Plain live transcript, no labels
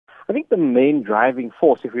I think the main driving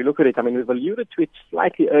force, if we look at it, I mean, we've alluded to it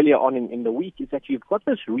slightly earlier on in the week, is that you've got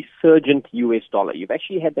this resurgent US dollar. You've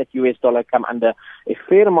actually had that US dollar come under a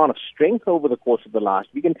fair amount of strength over the course of the last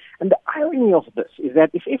week. And the irony of this is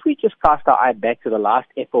that if we just cast our eye back to the last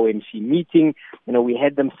FOMC meeting, we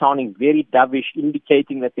had them sounding very dovish,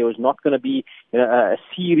 indicating that there was not going to be a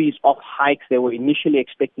series of hikes. They were initially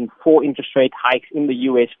expecting 4 interest rate hikes in the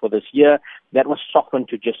US for this year. That was softened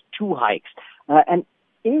to just 2 hikes. And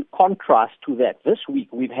in contrast to that, this week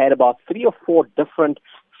we've had about 3 or 4 different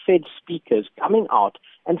Fed speakers coming out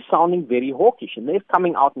and sounding very hawkish. And they're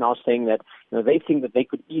coming out now saying that they think that they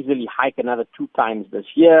could easily hike another 2 times this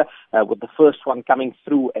year, with the first one coming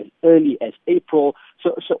through as early as April.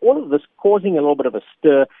 So all of this causing a little bit of a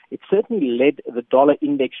stir. It certainly led the dollar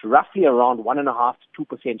index roughly around 1.5% to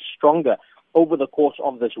 2% stronger over the course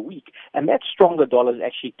of this week. And that stronger dollar has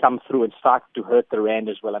actually come through and started to hurt the rand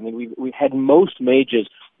as well. I mean, we've had most majors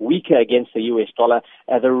weaker against the US dollar.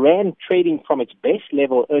 The rand trading from its best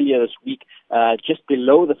level earlier this week, just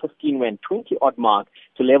below the 15 rand 20 odd mark,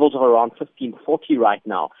 to levels of around 15.40 right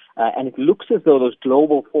now. And it looks as though those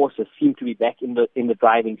global forces seem to be back in the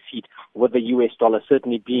driving seat, with the US dollar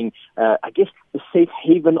certainly being, I guess, the safe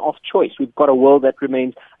haven of choice. We've got a world that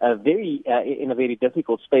remains in a very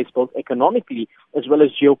difficult space, both economically as well as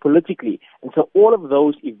geopolitically. And so all of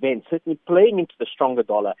those events certainly playing into the stronger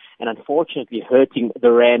dollar and unfortunately hurting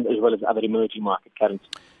the rand as well as other emerging market currencies.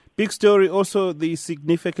 Big story also, the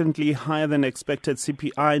significantly higher than expected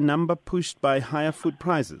CPI number pushed by higher food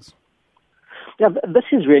prices. Yeah, this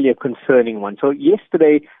is really a concerning one. So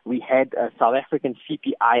yesterday we had South African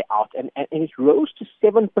CPI out, and it rose to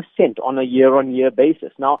 7% on a year-on-year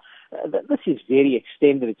basis. Now, this is very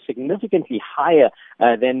extended. It's significantly higher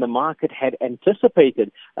than the market had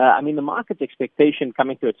anticipated. I mean, the market's expectation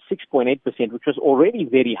coming to at 6.8%, which was already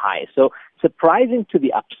very high. So surprising to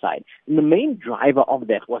the upside. And the main driver of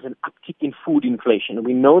that was an uptick in food inflation.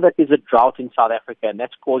 We know that there's a drought in South Africa, and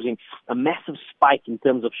that's causing a massive spike in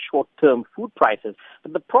terms of short-term food prices.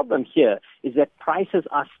 But the problem here is that prices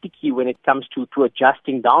are sticky when it comes to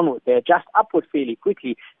adjusting downward. They adjust upward fairly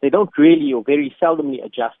quickly. They don't really or very seldomly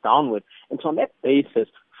adjust downward. And so on that basis,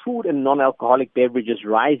 food and non-alcoholic beverages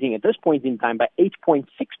rising at this point in time by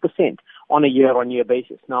 8.6% on a year-on-year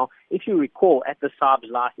basis. Now, if you recall, at the SARB's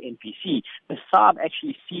last NPC, the SARB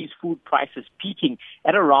actually sees food prices peaking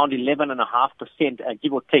at around 11.5%,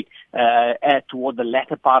 give or take, toward the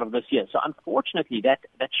latter part of this year. So unfortunately, that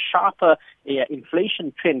sharper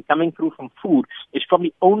inflation trend coming through from food is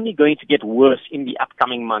probably only going to get worse in the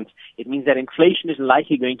upcoming months. It means that inflation is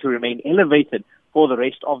likely going to remain elevated for the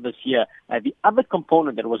rest of this year. The other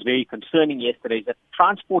component that was very concerning yesterday is that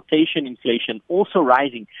transportation inflation also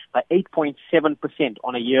rising by 8.7%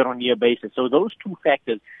 on a year-on-year basis. So those two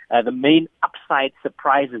factors, the main upside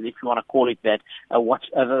surprises, if you want to call it that.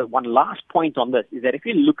 One last point on this is that if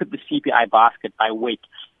you look at the CPI basket by weight,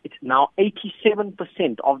 it's now 87%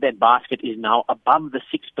 of that basket is now above the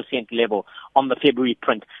 6% level on the February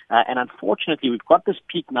print. And unfortunately, we've got this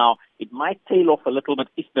peak now. It might tail off a little bit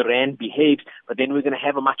if the rand behaves, but then we're going to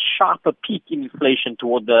have a much sharper peak in inflation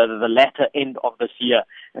toward the latter end of this year.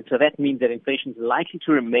 And so that means that inflation is likely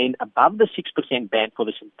to remain above the 6% band for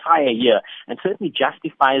this entire year, and certainly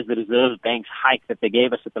justifies the Reserve Bank's hike that they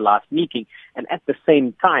gave us at the last meeting, and at the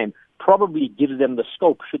same time probably gives them the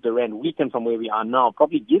scope, should the rand weaken from where we are now,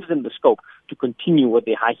 probably gives them the scope to continue with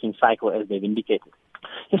their hiking cycle as they've indicated.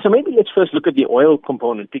 Yeah, so maybe let's first look at the oil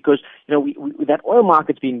component, because that oil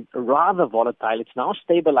market's been rather volatile. It's now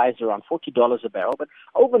stabilized around $40 a barrel, but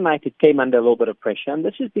overnight it came under a little bit of pressure, and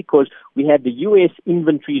this is because we had the U.S.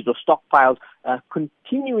 inventories or stockpiles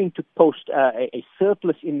continuing to post a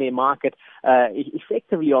surplus in their market.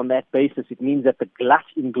 Effectively on that basis, it means that the glut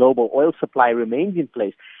in global oil supply remains in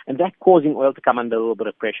place, and that causing oil to come under a little bit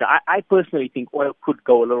of pressure. I personally think oil could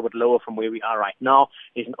go a little bit lower from where we are right now.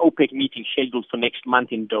 There's an OPEC meeting scheduled for next month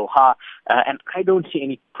in Doha, and I don't see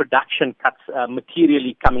any production cuts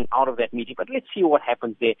materially coming out of that meeting. But let's see what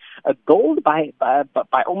happens there. Gold, by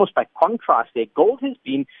almost by contrast, there, gold has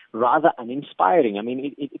been rather uninspiring. I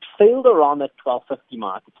mean, it failed around that $12.50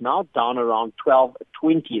 mark. It's now down around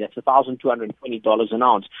 $12.20. That's $1,220 an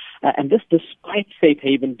ounce, and this despite safe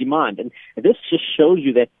haven demand. And this just shows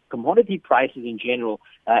you that commodity prices in general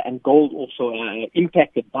and gold also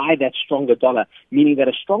impacted by that stronger dollar, meaning that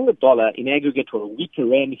a stronger dollar in aggregate, or a weaker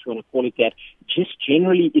rand, if you want to call it that, just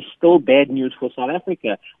generally is still bad news for South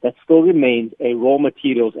Africa. That still remains a raw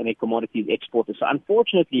materials and a commodities exporter. So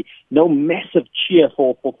unfortunately, no massive cheer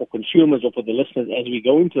for consumers or for the listeners as we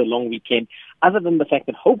go into the long weekend, other than the fact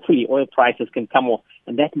that hopefully oil prices can come off,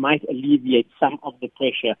 and that might alleviate some of the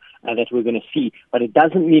pressure that we're going to see. But it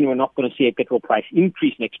doesn't mean we're not going to see a petrol price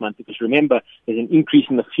increase next month, because remember, there's an increase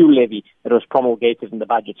in the fuel levy that was promulgated in the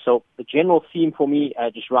budget. So the general theme for me,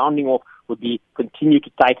 just rounding off, would be continue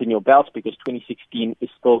to tighten your belts, because 2016 is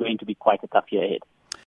still going to be quite a tough year ahead.